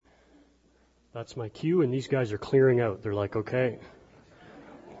That's my cue, and these guys are clearing out. They're like, okay,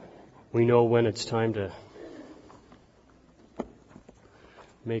 we know when it's time to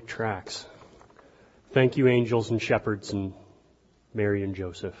make tracks. Thank you, angels and shepherds and Mary and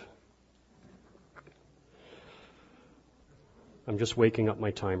Joseph. I'm just waking up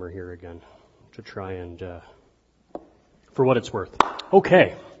my timer here again to try and, for what it's worth.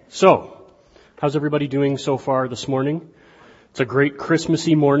 Okay, so how's everybody doing so far this morning? It's a great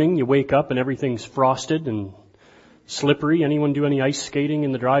Christmassy morning. You wake up and everything's frosted and slippery. Anyone do any ice skating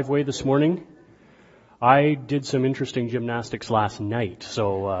in the driveway this morning? I did some interesting gymnastics last night,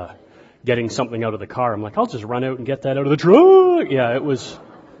 so getting something out of the car, I'm like, I'll just run out and get that out of the truck. Yeah, it was...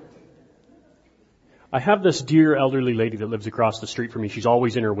 I have this dear elderly lady that lives across the street from me. She's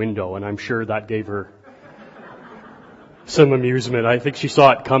always in her window, and I'm sure that gave her some amusement. I think she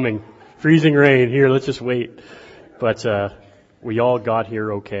saw it coming. Freezing rain. Here, let's just wait. But we all got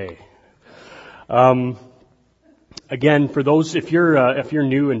here okay. Again, for those, if you're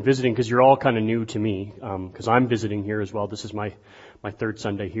new and visiting, because you're all kind of new to me, because I'm visiting here as well. This is my third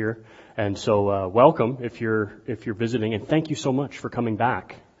Sunday here, and so welcome if you're visiting, and thank you so much for coming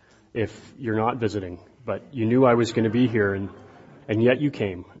back. If you're not visiting, but you knew I was going to be here, and yet you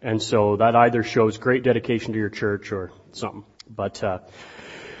came, and so that either shows great dedication to your church or something. But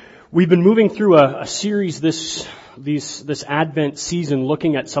we've been moving through a series this Advent season,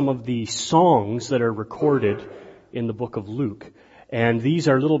 looking at some of the songs that are recorded in the book of Luke. And these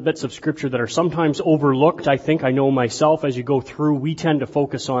are little bits of scripture that are sometimes overlooked. I know myself, as you go through, we tend to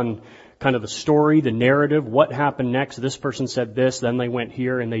focus on kind of the story, the narrative, what happened next. This person said this, then they went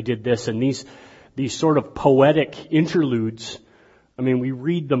here and they did this. And these sort of poetic interludes, I mean, we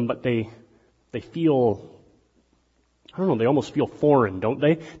read them, but they feel, I don't know, they almost feel foreign, don't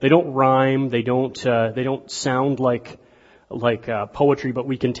they? They don't rhyme, they don't sound like poetry, but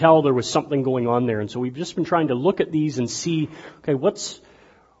we can tell there was something going on there. And so we've just been trying to look at these and see, okay, what's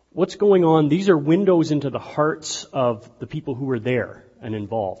going on? These are windows into the hearts of the people who were there and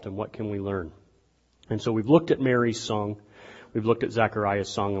involved, and what can we learn? And so we've looked at Mary's song, we've looked at Zechariah's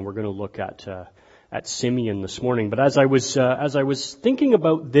song, and we're going to look at Simeon this morning. But as I was thinking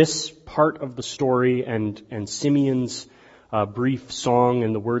about this part of the story and Simeon's brief song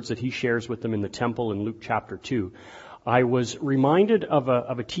and the words that he shares with them in the temple in Luke chapter 2, I was reminded of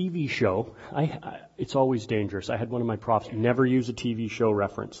a TV show. It's always dangerous. I had one of my profs never use a TV show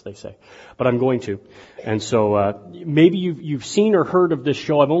reference, they say, but I'm going to. And so maybe you've seen or heard of this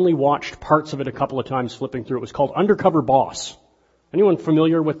show. I've only watched parts of it a couple of times flipping through. It was called Undercover Boss. Anyone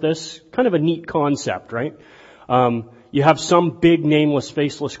familiar with this? Kind of a neat concept, right? You have some big nameless,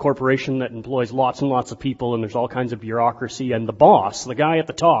 faceless corporation that employs lots and lots of people, and there's all kinds of bureaucracy, and the boss, the guy at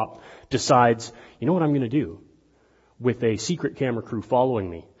the top, decides, you know what I'm going to do? With a secret camera crew following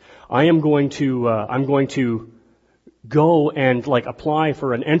me, I'm going to go and apply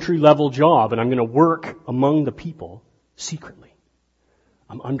for an entry-level job, and I'm going to work among the people secretly.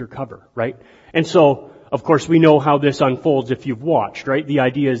 I'm undercover, right? And so, of course, we know how this unfolds if you've watched, right? The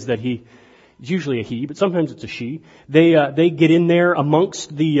idea is that it's usually a he, but sometimes it's a she. They get in there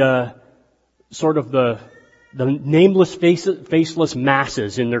amongst the sort of the nameless, faceless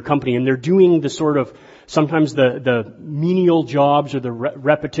masses in their company, and they're doing the sort of sometimes the menial jobs or the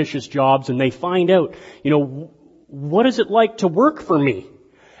repetitious jobs, and they find out, what is it like to work for me?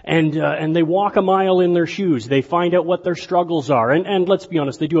 And they walk a mile in their shoes. They find out what their struggles are. And let's be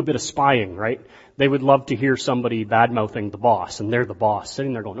honest, they do a bit of spying, right? They would love to hear somebody bad-mouthing the boss, and they're the boss,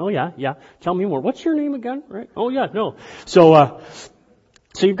 sitting there going, oh yeah, tell me more. What's your name again? Right? Oh yeah, no. So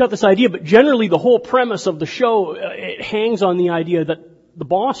you've got this idea, but generally the whole premise of the show, it hangs on the idea that the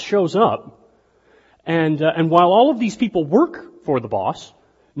boss shows up, and while all of these people work for the boss,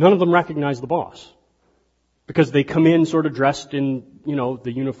 none of them recognize the boss. Because they come in sort of dressed in,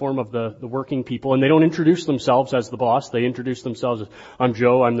 the uniform of the working people, and they don't introduce themselves as the boss. They introduce themselves as, I'm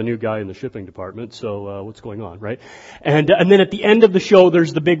Joe, I'm the new guy in the shipping department, so what's going on, right? And then at the end of the show,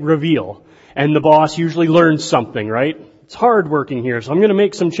 there's the big reveal. And the boss usually learns something, right? It's hard working here, so I'm going to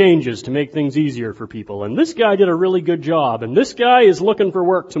make some changes to make things easier for people. And this guy did a really good job, and this guy is looking for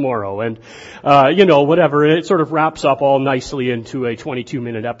work tomorrow, and whatever. And it sort of wraps up all nicely into a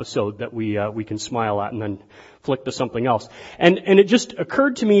 22-minute episode that we can smile at and then flick to something else. And it just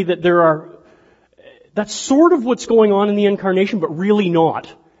occurred to me that that's sort of what's going on in the incarnation, but really not.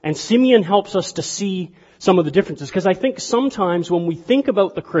 And Simeon helps us to see some of the differences, because I think sometimes when we think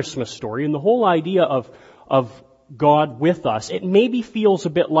about the Christmas story and the whole idea of God with us, it maybe feels a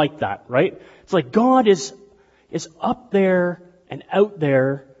bit like that, right? It's like God is up there and out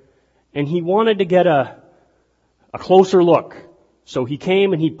there, and He wanted to get a closer look So he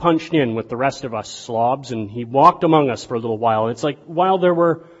came and he punched in with the rest of us slobs, and he walked among us for a little while. And it's like, while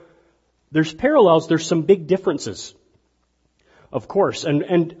there's parallels, there's some big differences, of course.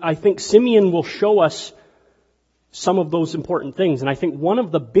 And I think Simeon will show us some of those important things. And I think one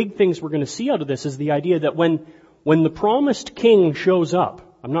of the big things we're going to see out of this is the idea that when the promised king shows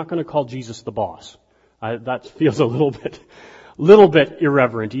up, I'm not going to call Jesus the boss. That feels a little bit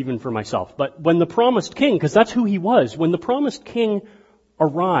irreverent even for myself. But when the promised king, because that's who he was, when the promised king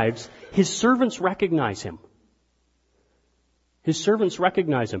arrives, his servants recognize him. His servants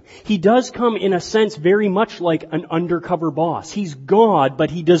recognize him. He does come in a sense very much like an undercover boss. He's God,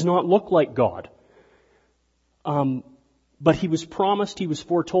 but he does not look like God. But he was promised, he was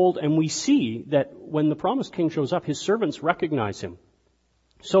foretold, and we see that when the promised king shows up, his servants recognize him.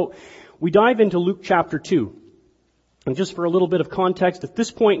 So we dive into Luke chapter 2. And just for a little bit of context, at this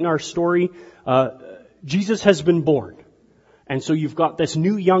point in our story, Jesus has been born. And so you've got this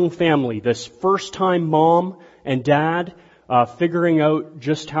new young family, this first-time mom and dad, figuring out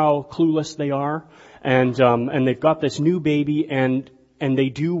just how clueless they are. And they've got this new baby, and they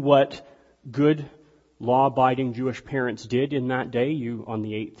do what good law-abiding Jewish parents did in that day. On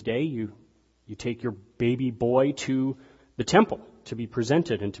the 8th day, you take your baby boy to the temple to be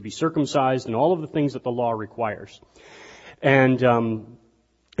presented and to be circumcised and all of the things that the law requires. And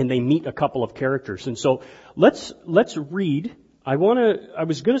they meet a couple of characters. And so let's read. I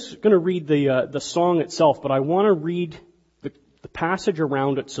was going to read the song itself, but I want to read the passage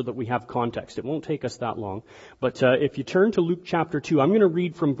around it so that we have context. It won't take us that long. But if you turn to Luke chapter 2, I'm going to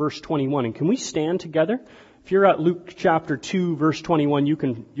read from verse 21. And can we stand together? If you're at Luke chapter 2, verse 21, you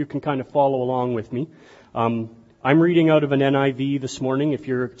can kind of follow along with me. I'm reading out of an NIV this morning. If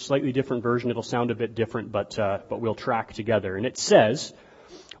you're a slightly different version, it'll sound a bit different, but we'll track together. And it says,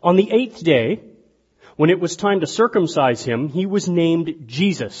 "On the 8th day, when it was time to circumcise him, he was named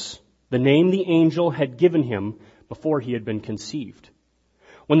Jesus, the name the angel had given him before he had been conceived.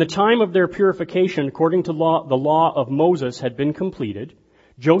 When the time of their purification, according to the law of Moses, had been completed,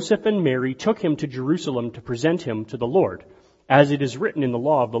 Joseph and Mary took him to Jerusalem to present him to the Lord. As it is written in the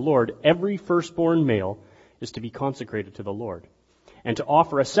law of the Lord, every firstborn male is to be consecrated to the Lord, and to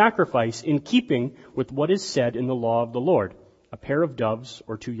offer a sacrifice in keeping with what is said in the law of the Lord, a pair of doves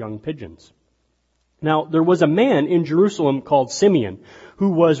or 2 young pigeons. Now there was a man in Jerusalem called Simeon, who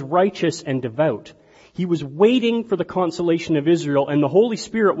was righteous and devout. He was waiting for the consolation of Israel, and the Holy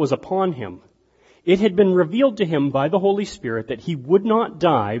Spirit was upon him. It had been revealed to him by the Holy Spirit that he would not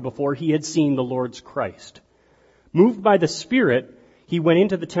die before he had seen the Lord's Christ. Moved by the Spirit, he went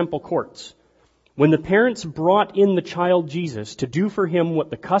into the temple courts. When the parents brought in the child Jesus to do for him what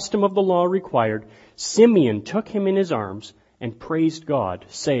the custom of the law required, Simeon took him in his arms and praised God,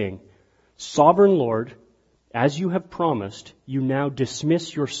 saying, "Sovereign Lord, as you have promised, you now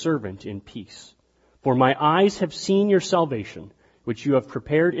dismiss your servant in peace. For my eyes have seen your salvation, which you have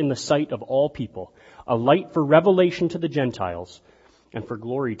prepared in the sight of all people, a light for revelation to the Gentiles, and for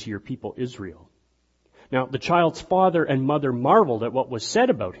glory to your people Israel." Now the child's father and mother marveled at what was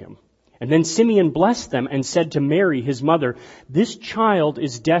said about him. And then Simeon blessed them and said to Mary, his mother, "This child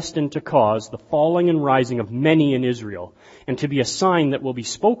is destined to cause the falling and rising of many in Israel, and to be a sign that will be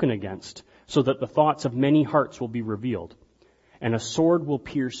spoken against, so that the thoughts of many hearts will be revealed. And a sword will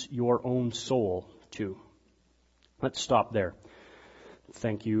pierce your own soul too." Let's stop there.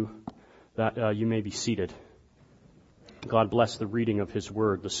 Thank you. That you may be seated. God bless the reading of His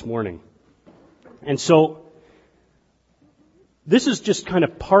Word this morning. And so, this is just kind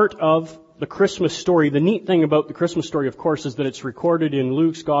of part of the Christmas story. The neat thing about the Christmas story, of course, is that it's recorded in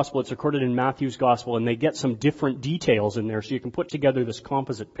Luke's Gospel, it's recorded in Matthew's Gospel, and they get some different details in there, so you can put together this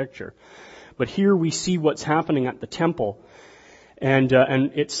composite picture. But here we see what's happening at the temple, and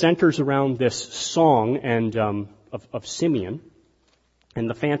it centers around this song of Simeon, and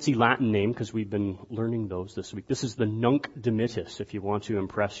the fancy Latin name, because we've been learning those this week. This is the Nunc Dimittis, if you want to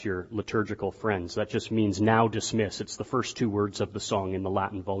impress your liturgical friends. That just means now dismiss. It's the first 2 words of the song in the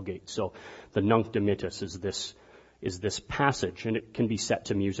Latin Vulgate. So the Nunc Dimittis is this passage, and it can be set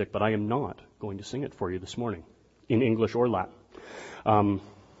to music, but I am not going to sing it for you this morning, in English or Latin.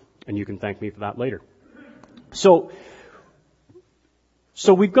 And you can thank me for that later. So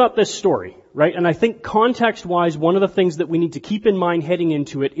we've got this story, right? And I think context-wise, one of the things that we need to keep in mind heading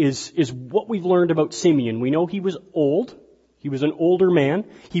into it is what we've learned about Simeon. We know he was old. He was an older man.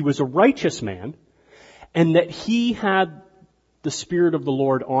 He was a righteous man. And that he had the Spirit of the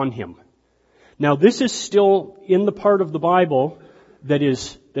Lord on him. Now, this is still in the part of the Bible that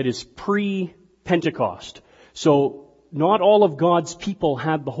is pre-Pentecost. So not all of God's people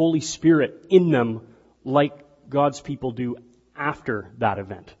had the Holy Spirit in them like God's people do after that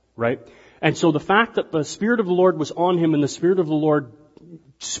event, right? And so the fact that the Spirit of the Lord was on him and the Spirit of the Lord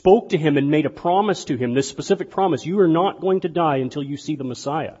spoke to him and made a promise to him, this specific promise, you are not going to die until you see the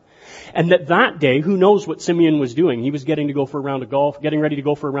Messiah. And that day, who knows what Simeon was doing? He was getting ready to go for a round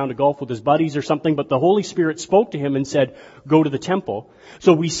of golf with his buddies or something, but the Holy Spirit spoke to him and said, go to the temple.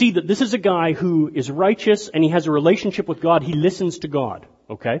 So we see that this is a guy who is righteous and he has a relationship with God. He listens to God,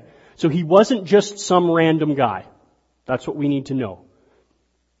 okay? So he wasn't just some random guy. That's what we need to know.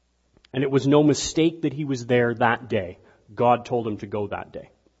 And it was no mistake that he was there that day. God told him to go that day.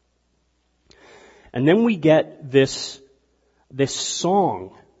 And then we get this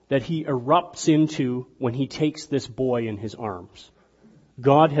song that he erupts into when he takes this boy in his arms.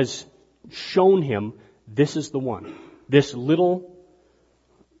 God has shown him this is the one. This little,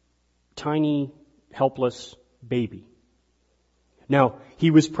 tiny, helpless baby. Now,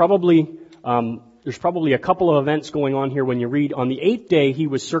 he was probably, there's probably a couple of events going on here when you read. On the 8th day, he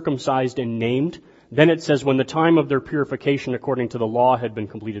was circumcised and named. Then it says when the time of their purification according to the law had been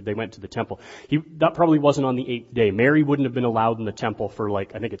completed, they went to the temple. That probably wasn't on the 8th day. Mary wouldn't have been allowed in the temple for I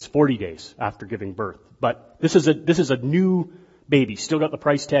think it's 40 days after giving birth. But this is a new baby. Still got the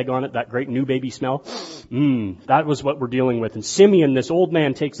price tag on it, that great new baby smell. That was what we're dealing with. And Simeon, this old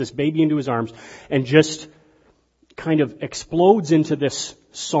man, takes this baby into his arms and just kind of explodes into this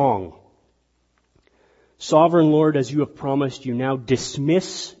song. Sovereign Lord, as you have promised, you now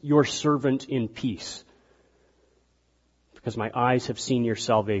dismiss your servant in peace, because my eyes have seen your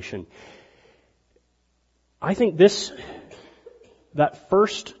salvation. I think that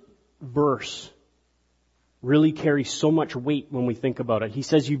first verse really carries so much weight when we think about it. He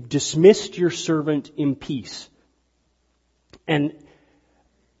says, you've dismissed your servant in peace. And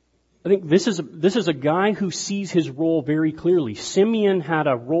I think this is a guy who sees his role very clearly. Simeon had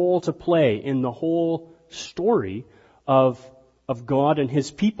a role to play in the whole story of God and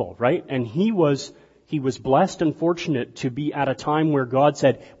his people, right? And he was blessed and fortunate to be at a time where God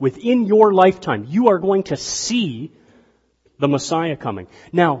said, within your lifetime, you are going to see the Messiah coming.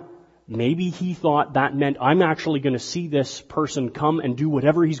 Now, maybe he thought that meant I'm actually going to see this person come and do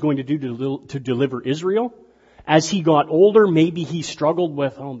whatever he's going to do to deliver Israel. As he got older, maybe he struggled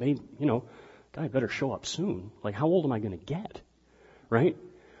with, guy better show up soon. How old am I going to get? Right?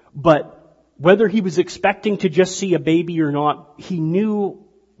 But whether he was expecting to just see a baby or not, he knew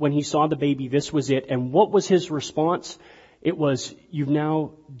when he saw the baby, this was it. And what was his response? It was, you've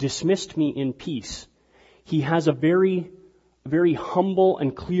now dismissed me in peace. He has a very, very humble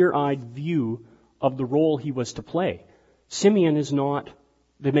and clear-eyed view of the role he was to play. Simeon is not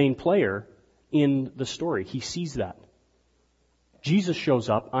the main player in the story. He sees that. Jesus shows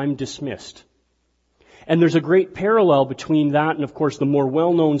up, I'm dismissed. And there's a great parallel between that and, of course, the more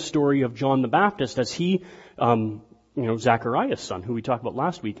well-known story of John the Baptist as he, Zachariah's son, who we talked about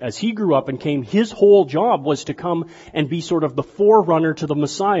last week. As he grew up and came, his whole job was to come and be sort of the forerunner to the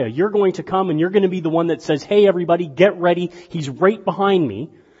Messiah. You're going to come and you're going to be the one that says, hey, everybody, get ready. He's right behind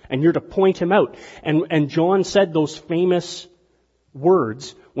me. And you're to point him out. And John said those famous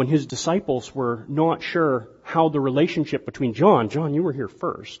words when his disciples were not sure how the relationship between John, you were here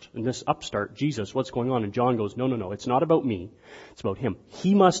first, and this upstart, Jesus, what's going on? And John goes, no, it's not about me. It's about him.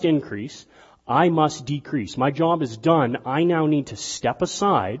 He must increase. I must decrease. My job is done. I now need to step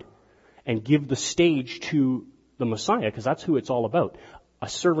aside and give the stage to the Messiah, because that's who it's all about. A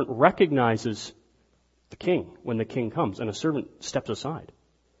servant recognizes the king when the king comes, and a servant steps aside.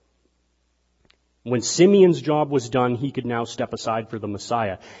 When Simeon's job was done, he could now step aside for the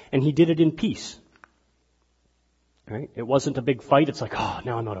Messiah. And he did it in peace. Right? It wasn't a big fight. It's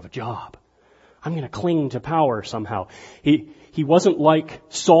now I'm out of a job. I'm going to cling to power somehow. He wasn't like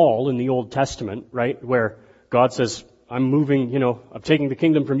Saul in the Old Testament, right? Where God says, I'm moving, I'm taking the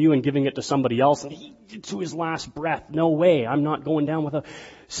kingdom from you and giving it to somebody else. And he, to his last breath, no way, I'm not going down with a...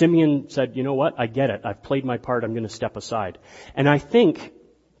 Simeon said, you know what? I get it. I've played my part. I'm going to step aside. And I think,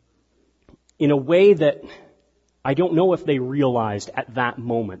 in a way that I don't know if they realized at that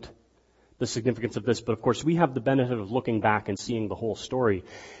moment the significance of this, but of course we have the benefit of looking back and seeing the whole story.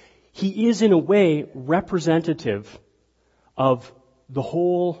 He is in a way representative of the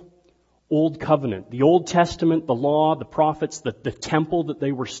whole Old Covenant, the Old Testament, the law, the prophets, the temple that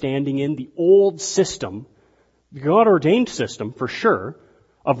they were standing in, the old system, the God-ordained system for sure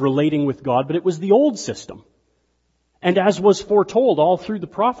of relating with God, but it was the old system. And as was foretold all through the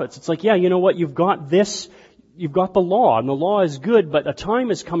prophets, it's you know what, you've got this, you've got the law, and the law is good, but a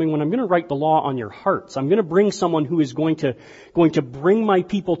time is coming when I'm going to write the law on your hearts. I'm going to bring someone who is going to bring my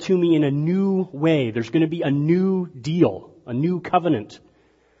people to me in a new way. There's going to be a new deal, a new covenant.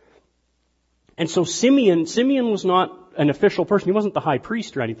 And so Simeon was not an official person. He wasn't the high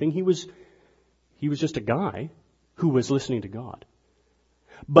priest or anything. He was just a guy who was listening to God.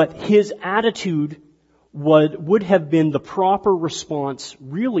 But his attitude would have been the proper response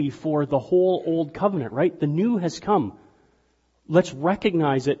really for the whole old covenant, right? The new has come. Let's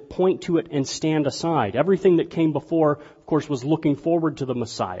recognize it, point to it, and stand aside. Everything that came before, of course, was looking forward to the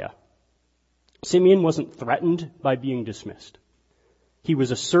Messiah. Simeon wasn't threatened by being dismissed. He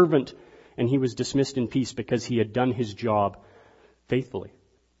was a servant, and he was dismissed in peace because he had done his job faithfully.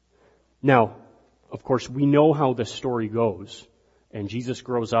 Now, of course, we know how this story goes. And Jesus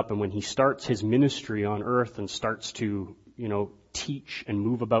grows up, and when he starts his ministry on earth and starts to, teach and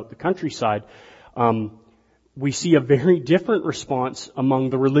move about the countryside, we see a very different response among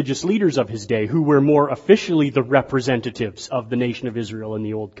the religious leaders of his day, who were more officially the representatives of the nation of Israel in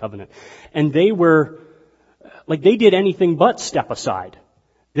the Old Covenant. And they did anything but step aside.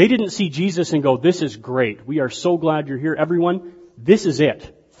 They didn't see Jesus and go, "This is great. We are so glad you're here. Everyone, this is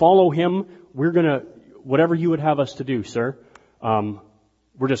it. Follow him. Whatever you would have us to do, sir.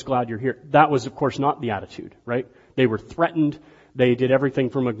 We're just glad you're here." That was, of course, not the attitude, right? They were threatened. They did everything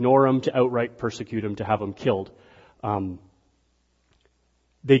from ignore him to outright persecute him to have him killed.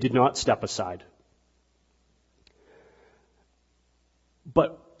 They did not step aside.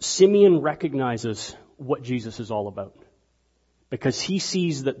 But Simeon recognizes what Jesus is all about, because he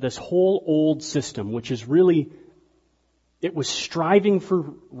sees that this whole old system, which is really, it was striving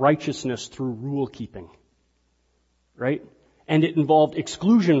for righteousness through rule keeping, right? And it involved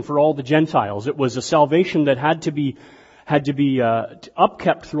exclusion for all the Gentiles. It was a salvation that had to be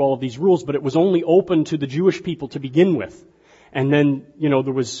upkept through all of these rules, but it was only open to the Jewish people to begin with. And then,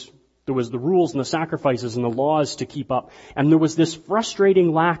 there was the rules and the sacrifices and the laws to keep up. And there was this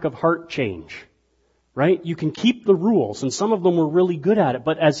frustrating lack of heart change, right? You can keep the rules, and some of them were really good at it,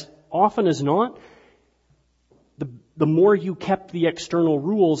 but as often as not, the more you kept the external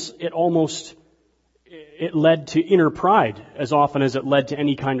rules, it led to inner pride as often as it led to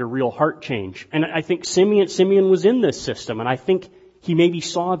any kind of real heart change. And I think Simeon was in this system, and I think he maybe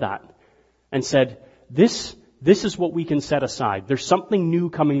saw that and said, this is what we can set aside. There's something new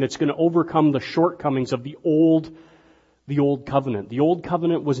coming that's going to overcome the shortcomings of the old covenant. The old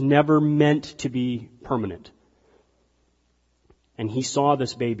covenant was never meant to be permanent. And he saw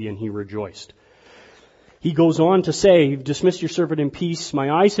this baby and he rejoiced. He goes on to say, "You've dismissed your servant in peace.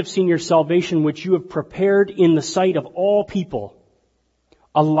 My eyes have seen your salvation, which you have prepared in the sight of all people,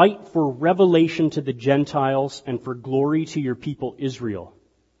 a light for revelation to the Gentiles and for glory to your people Israel."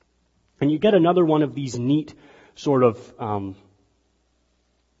 And you get another one of these neat sort of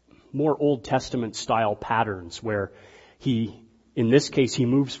more Old Testament style patterns where in this case, he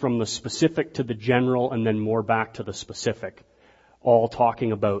moves from the specific to the general and then more back to the specific, all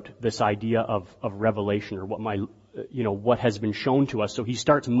talking about this idea of revelation, or what has been shown to us. So he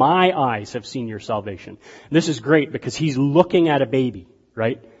starts, "My eyes have seen your salvation." This is great because he's looking at a baby,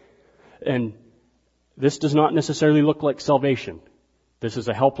 right? And this does not necessarily look like salvation. This is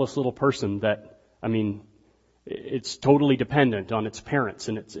a helpless little person that, it's totally dependent on its parents,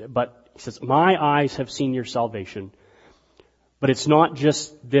 but he says, "My eyes have seen your salvation." But it's not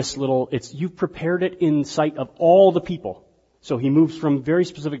just this you've prepared it in sight of all the people. So he moves from very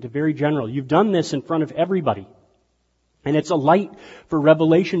specific to very general. You've done this in front of everybody. And it's a light for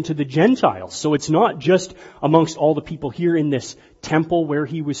revelation to the Gentiles. So it's not just amongst all the people here in this temple where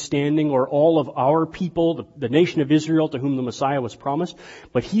he was standing, or all of our people, the nation of Israel to whom the Messiah was promised.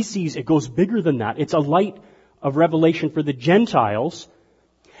 But he sees it goes bigger than that. It's a light of revelation for the Gentiles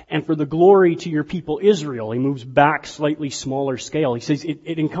and for the glory to your people Israel. He moves back slightly smaller scale. He says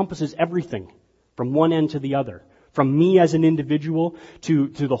it encompasses everything from one end to the other. From me as an individual to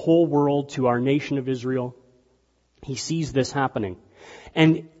the whole world, to our nation of Israel. He sees this happening.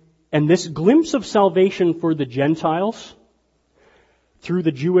 And this glimpse of salvation for the Gentiles through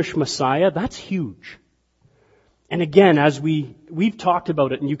the Jewish Messiah, that's huge. And again, as we've talked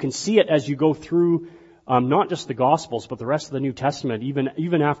about it, and you can see it as you go through not just the Gospels, but the rest of the New Testament,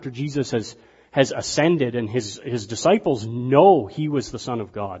 even after Jesus has ascended and his disciples know he was the Son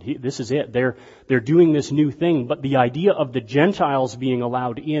of God. This is it. They're doing this new thing. But the idea of the Gentiles being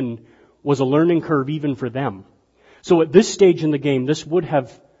allowed in was a learning curve even for them. So at this stage in the game,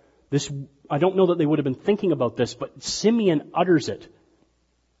 I don't know that they would have been thinking about this, but Simeon utters it.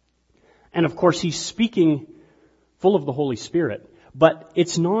 And of course, he's speaking full of the Holy Spirit. But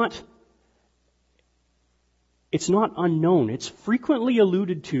it's not unknown. It's frequently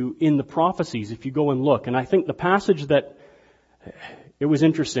alluded to in the prophecies if you go and look. And I think the passage it was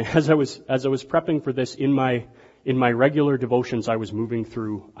interesting as I was prepping for this in my regular devotions, I was moving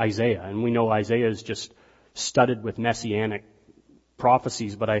through Isaiah, and we know Isaiah is just studded with messianic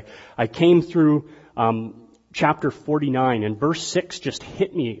prophecies, but I came through chapter 49, and verse 6 just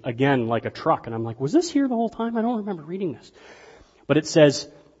hit me again like a truck, and I'm like, was this here the whole time? I don't remember reading this. But it says,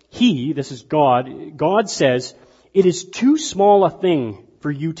 this is God says, "It is too small a thing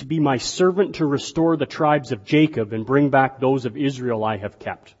for you to be my servant to restore the tribes of Jacob and bring back those of Israel I have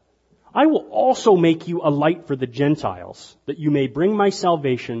kept. I will also make you a light for the Gentiles, that you may bring my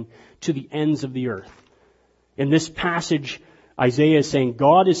salvation to the ends of the earth." In this passage, Isaiah is saying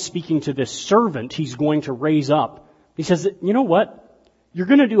God is speaking to this servant he's going to raise up. He says, you know what? You're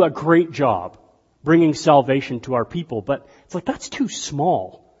going to do a great job bringing salvation to our people, but it's like, that's too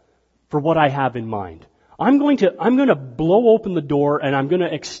small for what I have in mind. I'm going to blow open the door, and I'm going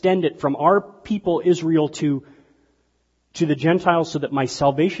to extend it from our people Israel to the Gentiles, so that my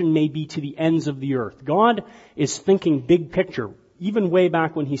salvation may be to the ends of the earth. God is thinking big picture, even way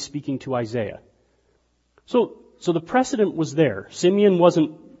back when he's speaking to Isaiah. So the precedent was there. Simeon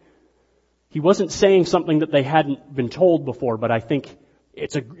wasn't saying something that they hadn't been told before, but I think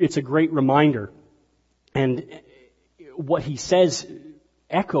it's a great reminder. And what he says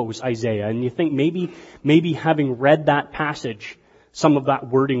echoes Isaiah, and you think maybe having read that passage, some of that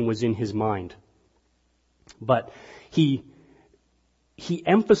wording was in his mind. But he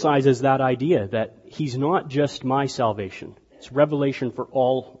emphasizes that idea that he's not just my salvation. It's revelation for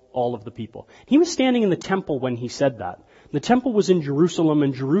all of the people. He was standing in the temple when he said that. The temple was in Jerusalem,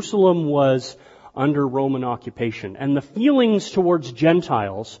 and Jerusalem was under Roman occupation. And the feelings towards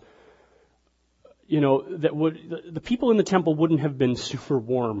Gentiles, the people in the temple wouldn't have been super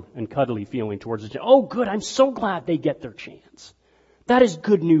warm and cuddly feeling towards it. Oh, good, I'm so glad they get their chance. That is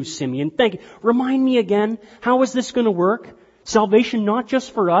good news, Simeon. Thank you. Remind me again, how is this going to work? Salvation not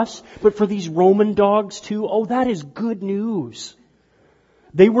just for us, but for these Roman dogs too. Oh, that is good news.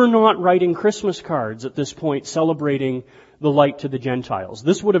 They were not writing Christmas cards at this point celebrating the light to the Gentiles.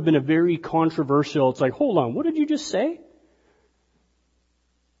 This would have been a very controversial, it's like, hold on, what did you just say?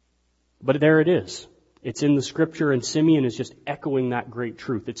 But there it is. It's in the scripture, and Simeon is just echoing that great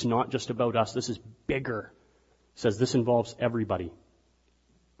truth. It's not just about us. This is bigger. It says this involves everybody.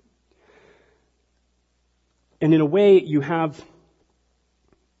 And in a way, you have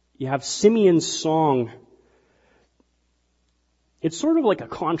Simeon's song. It's sort of like a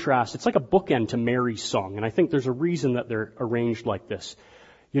contrast. It's like a bookend to Mary's song. And I think there's a reason that they're arranged like this.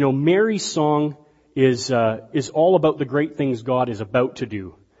 Mary's song is all about the great things God is about to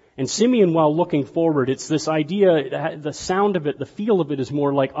do. And Simeon, while looking forward, it's this idea, the sound of it, the feel of it is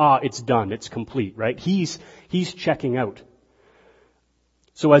more like, it's done, it's complete, right? He's checking out.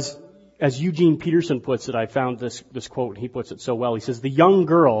 So as Eugene Peterson puts it, I found this quote, and he puts it so well. He says, the young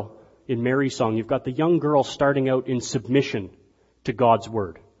girl in Mary's song, you've got the young girl starting out in submission to God's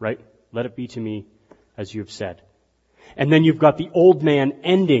word, right? Let it be to me as you have said. And then you've got the old man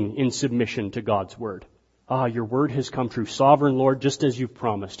ending in submission to God's word. Your word has come true. Sovereign Lord, just as you've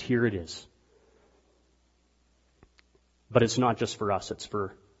promised, here it is. But it's not just for us, it's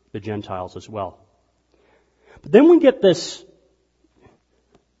for the Gentiles as well. But then we get this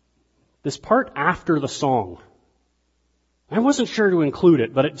part after the song. I wasn't sure to include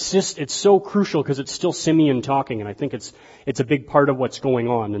it, but it's so crucial because it's still Simeon talking, and I think it's a big part of what's going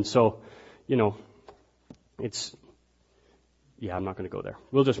on. And so, I'm not going to go there.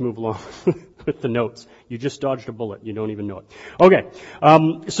 We'll just move along with the notes. You just dodged a bullet. You don't even know it. Okay.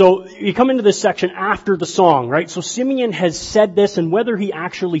 So you come into this section after the song, right? So Simeon has said this, and whether he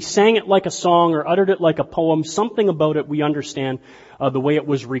actually sang it like a song or uttered it like a poem, something about it we understand, the way it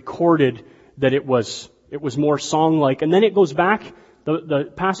was recorded, that it was more song-like. And then it goes back,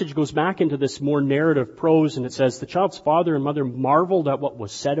 the passage goes back into this more narrative prose, and it says, the child's father and mother marveled at what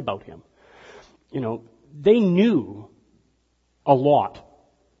was said about him. They knew a lot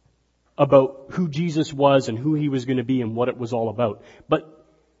about who Jesus was and who he was going to be and what it was all about.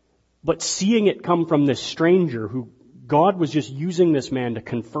 But seeing it come from this stranger who God was just using this man to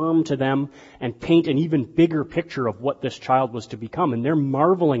confirm to them and paint an even bigger picture of what this child was to become. And they're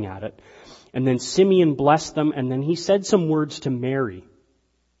marveling at it. And then Simeon blessed them, and then he said some words to Mary. He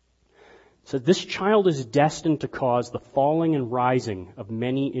said, this child is destined to cause the falling and rising of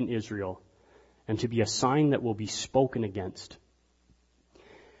many in Israel, and to be a sign that will be spoken against.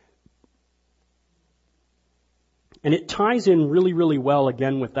 And it ties in really, really well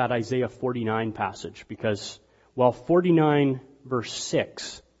again with that Isaiah 49 passage, because while 49 verse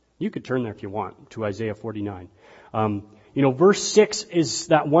 6, you could turn there if you want to Isaiah 49. Verse 6 is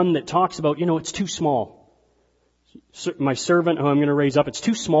that one that talks about, it's too small. My servant who I'm going to raise up, it's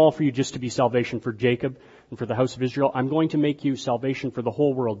too small for you just to be salvation for Jacob and for the house of Israel. I'm going to make you salvation for the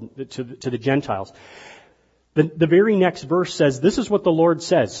whole world, to the Gentiles. The very next verse says, this is what the Lord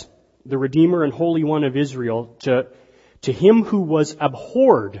says, the Redeemer and Holy One of Israel, to him who was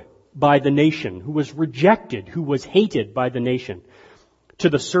abhorred by the nation, who was rejected, who was hated by the nation. To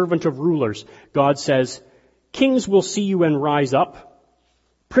the servant of rulers, God says, kings will see you and rise up.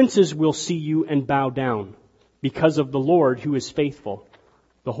 Princes will see you and bow down because of the Lord who is faithful,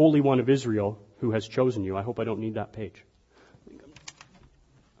 the Holy One of Israel who has chosen you. I hope I don't need that page.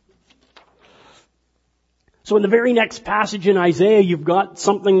 So in the very next passage in Isaiah, you've got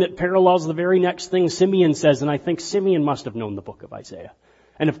something that parallels the very next thing Simeon says, and I think Simeon must have known the book of Isaiah.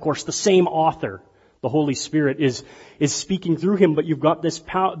 And of course, the same author, the Holy Spirit, is speaking through him, but you've got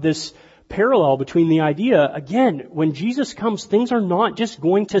this parallel between the idea, again, when Jesus comes, things are not just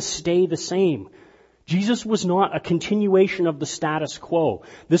going to stay the same. Jesus was not a continuation of the status quo.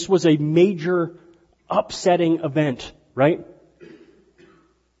 This was a major upsetting event, right?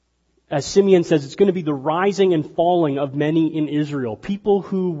 As Simeon says, it's going to be the rising and falling of many in Israel. People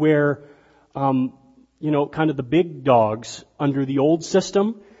who were, kind of the big dogs under the old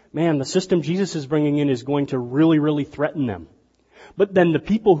system. Man, the system Jesus is bringing in is going to really, really threaten them. But then the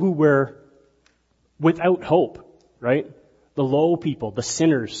people who were without hope, right? The low people, the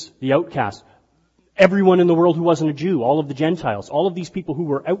sinners, the outcasts, everyone in the world who wasn't a Jew, all of the Gentiles, all of these people who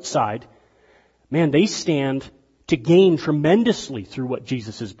were outside, man, they stand to gain tremendously through what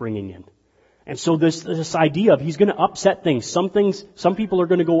Jesus is bringing in. And so this idea of he's going to upset things. Some people are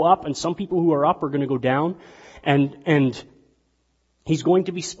going to go up, and some people who are up are going to go down, and he's going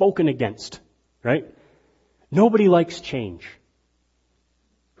to be spoken against, right? Nobody likes change.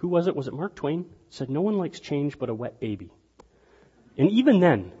 Who was it? Was it Mark Twain? Said, no one likes change but a wet baby. And even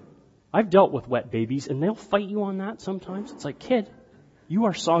then, I've dealt with wet babies, and they'll fight you on that sometimes. It's like, kid, you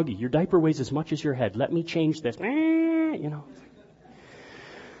are soggy. Your diaper weighs as much as your head. Let me change this.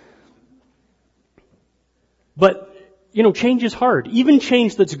 But, change is hard. Even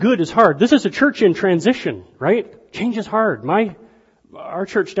change that's good is hard. This is a church in transition, right? Change is hard. Our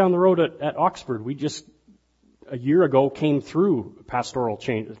church down the road at Oxford, we just, a year ago, came through pastoral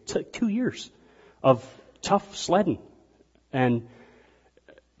change. It took 2 years of tough sledding. And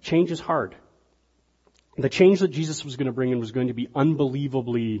change is hard. The change that Jesus was going to bring in was going to be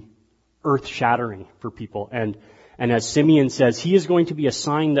unbelievably earth-shattering for people. And as Simeon says, he is going to be a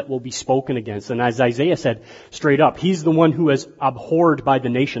sign that will be spoken against. And as Isaiah said straight up, he's the one who is abhorred by the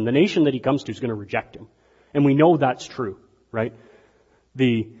nation. The nation that he comes to is going to reject him. And we know that's true, right?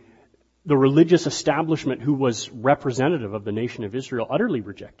 The religious establishment who was representative of the nation of Israel utterly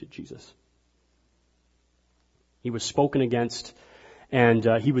rejected Jesus. He was spoken against, and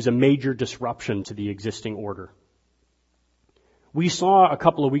he was a major disruption to the existing order. We saw a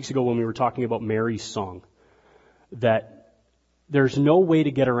couple of weeks ago when we were talking about Mary's song that there's no way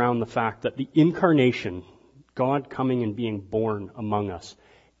to get around the fact that the incarnation, God coming and being born among us,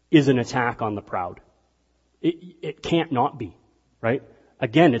 is an attack on the proud. It can't not be, right?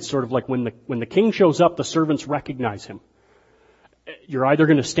 Again, it's sort of like when the king shows up, the servants recognize him. You're either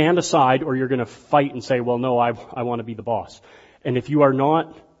going to stand aside or you're going to fight and say, well, no, I want to be the boss. And if you're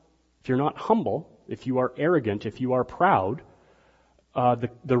not humble, if you are arrogant, if you are proud,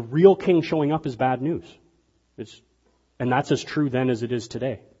 the real king showing up is bad news. And that's as true then as it is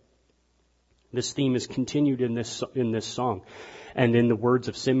today. This theme is continued in this song and in the words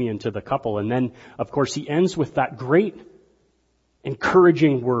of Simeon to the couple. And then, of course, he ends with that great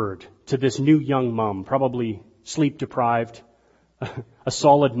encouraging word to this new young mom, probably sleep deprived, a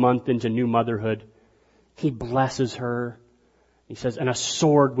solid month into new motherhood. He blesses her. He says, and a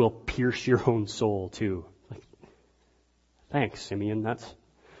sword will pierce your own soul too. Thanks, Simeon.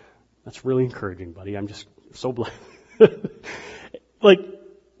 That's really encouraging, buddy. I'm just so blessed.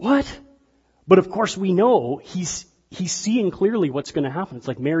 What? But of course we know he's seeing clearly what's going to happen. It's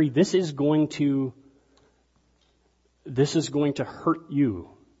like, Mary, this is going to hurt you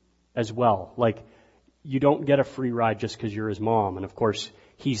as well. Like, you don't get a free ride just because you're his mom. And of course,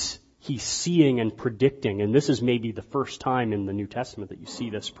 he's seeing and predicting, and this is maybe the first time in the New Testament that you see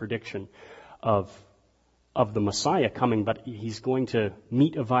this prediction of the Messiah coming, but he's going to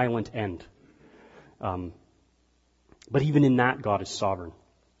meet a violent end. But even in that, God is sovereign.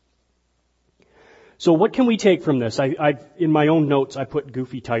 So what can we take from this? I've in my own notes, I put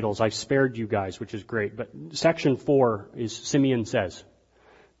goofy titles. I've spared you guys, which is great. But section 4 is Simeon says.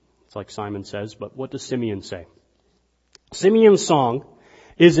 It's like Simon says, but what does Simeon say? Simeon's song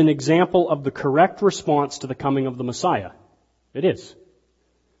is an example of the correct response to the coming of the Messiah. It is.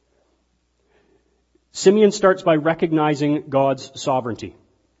 Simeon starts by recognizing God's sovereignty.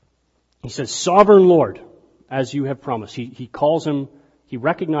 He says, Sovereign Lord, as you have promised. He calls him, he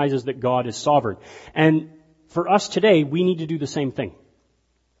recognizes that God is sovereign. And for us today, we need to do the same thing.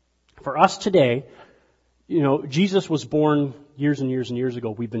 For us today, Jesus was born years and years and years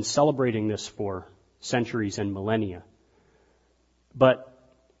ago. We've been celebrating this for centuries and millennia. But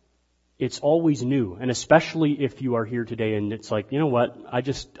it's always new, and especially if you are here today and it's like, you know what, I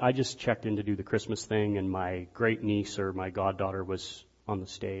just checked in to do the Christmas thing and my great niece or my goddaughter was on the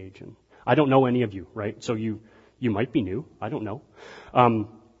stage, and I don't know any of you, right? So you might be new, I don't know.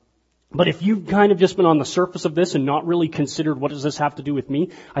 But if you've kind of just been on the surface of this and not really considered what does this have to do with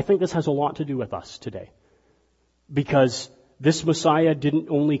me, I think this has a lot to do with us today. Because this Messiah didn't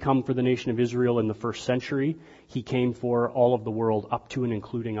only come for the nation of Israel in the first century. He came for all of the world up to and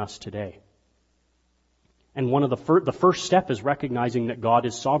including us today. And one of the first step is recognizing that God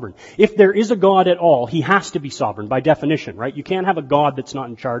is sovereign. If there is a God at all, He has to be sovereign by definition, right? You can't have a God that's not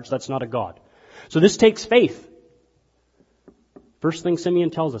in charge. That's not a God. So this takes faith. First thing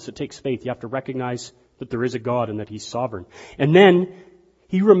Simeon tells us, it takes faith. You have to recognize that there is a God and that He's sovereign. And then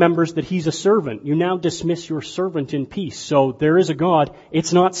he remembers that he's a servant. You now dismiss your servant in peace. So there is a God.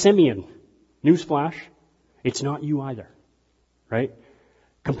 It's not Simeon. Newsflash. It's not you either. Right?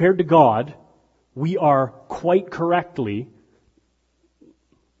 Compared to God, we are quite correctly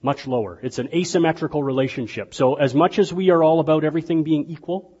much lower. It's an asymmetrical relationship. So as much as we are all about everything being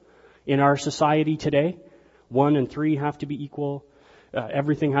equal in our society today, 1 and 3 have to be equal.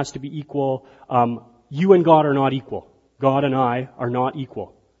 Everything has to be equal. You and God are not equal. God and I are not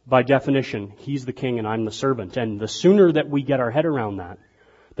equal. By definition, He's the king and I'm the servant. And the sooner that we get our head around that,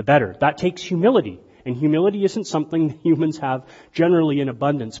 the better. That takes humility. And humility isn't something that humans have generally in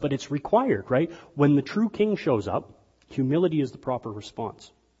abundance, but it's required, right? When the true king shows up, humility is the proper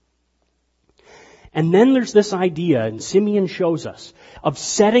response. And then there's this idea, and Simeon shows us, of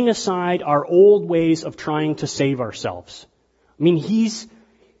setting aside our old ways of trying to save ourselves. I mean, he's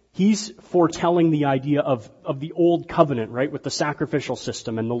foretelling the idea of the old covenant, right, with the sacrificial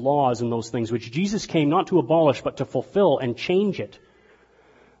system and the laws and those things, which Jesus came not to abolish, but to fulfill and change it.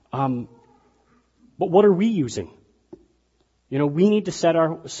 But what are we using? We need to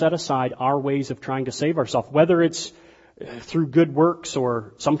set aside our ways of trying to save ourselves, whether it's through good works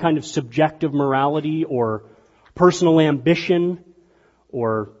or some kind of subjective morality or personal ambition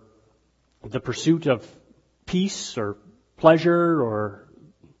or the pursuit of peace or pleasure or,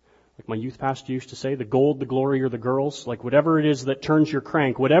 like my youth pastor used to say, the gold, the glory, or the girls, like whatever it is that turns your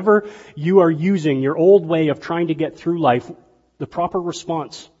crank, whatever you are using, your old way of trying to get through life, the proper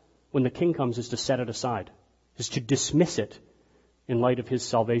response when the king comes is to set it aside, is to dismiss it in light of his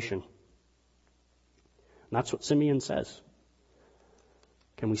salvation. And that's what Simeon says.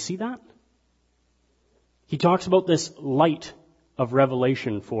 Can we see that? He talks about this light of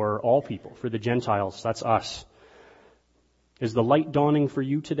revelation for all people, for the Gentiles, that's us. Is the light dawning for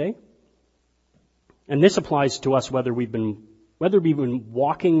you today? And this applies to us whether we've been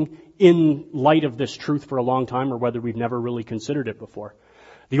walking in light of this truth for a long time or whether we've never really considered it before.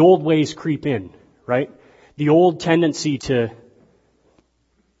 The old ways creep in, right? The old tendency to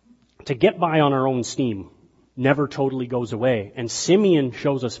get by on our own steam never totally goes away. And Simeon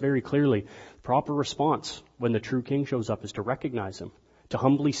shows us very clearly the proper response when the true king shows up is to recognize him, to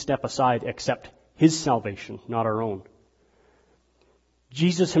humbly step aside, accept his salvation, not our own.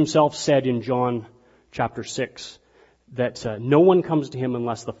 Jesus himself said in John chapter 6 that no one comes to him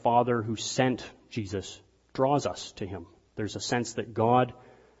unless the Father who sent Jesus draws us to him. There's a sense that God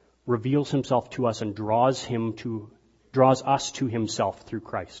reveals himself to us and draws us to himself through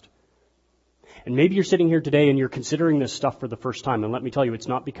Christ. And maybe you're sitting here today and you're considering this stuff for the first time. And let me tell you, it's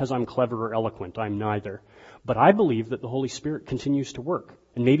not because I'm clever or eloquent. I'm neither. But I believe that the Holy Spirit continues to work.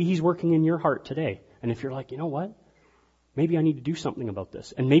 And maybe He's working in your heart today. And if you're like, you know what? Maybe I need to do something about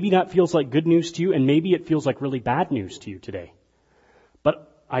this. And maybe that feels like good news to you, and maybe it feels like really bad news to you today.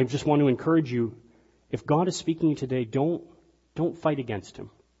 But I just want to encourage you, if God is speaking to you today, don't fight against Him.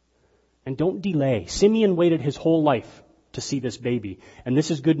 And don't delay. Simeon waited his whole life to see this baby. And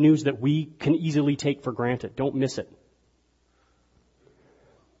this is good news that we can easily take for granted. Don't miss it.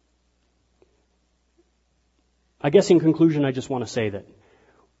 I guess in conclusion, I just want to say that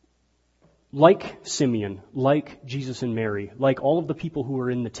like Simeon, like Jesus and Mary, like all of the people who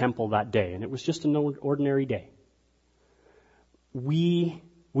were in the temple that day, and it was just an ordinary day, we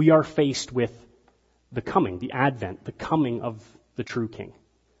are faced with the advent, the coming of the true King.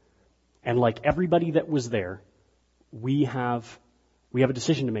 And like everybody that was there, we have a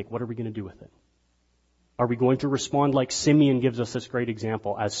decision to make. What are we going to do with it? Are we going to respond like Simeon gives us this great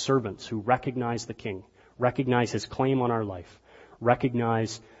example, as servants who recognize the King, recognize His claim on our life,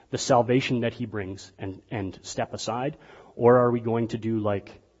 recognize the salvation that He brings and step aside? Or are we going to do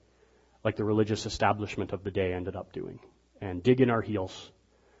like like the religious establishment of the day ended up doing, and dig in our heels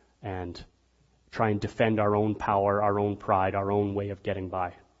and try and defend our own power, our own pride, our own way of getting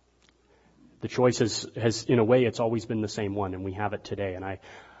by. The choice has, in a way, it's always been the same one, and we have it today. And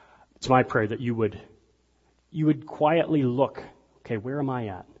it's my prayer that you would quietly look, okay, where am I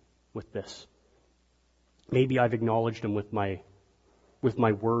at with this? Maybe I've acknowledged him with my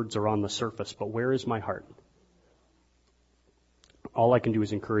words or on the surface, but where is my heart? All I can do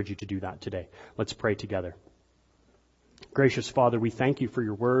is encourage you to do that today. Let's pray together. Gracious Father, we thank you for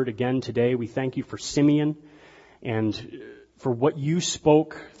your word again today. We thank you for Simeon and for what you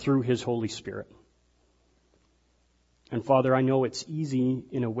spoke through his Holy Spirit. And Father, I know it's easy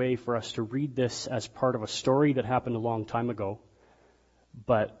in a way for us to read this as part of a story that happened a long time ago,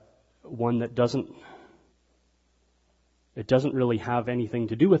 but one that doesn't really have anything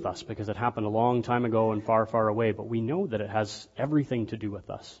to do with us because it happened a long time ago and far, far away, but we know that it has everything to do with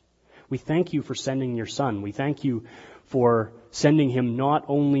us. We thank you for sending your Son. We thank you for sending him not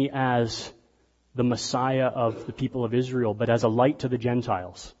only as the Messiah of the people of Israel, but as a light to the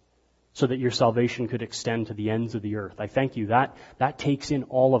Gentiles, so that your salvation could extend to the ends of the earth. I thank you. That takes in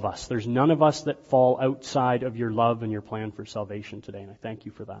all of us. There's none of us that fall outside of your love and your plan for salvation today, and I thank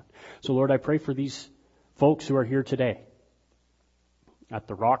you for that. So Lord, I pray for these folks who are here today at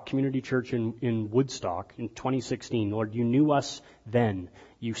the Rock Community Church in Woodstock in 2016. Lord, you knew us then.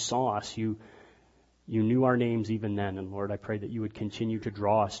 You saw us. You knew our names even then. And Lord, I pray that you would continue to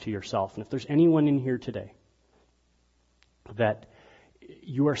draw us to yourself. And if there's anyone in here today that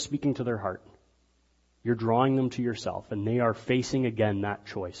you are speaking to their heart, you're drawing them to yourself, and they are facing again that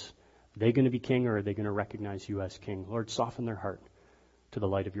choice. Are they going to be king, or are they going to recognize you as king? Lord, soften their heart to the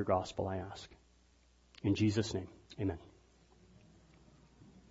light of your gospel, I ask. In Jesus' name, amen.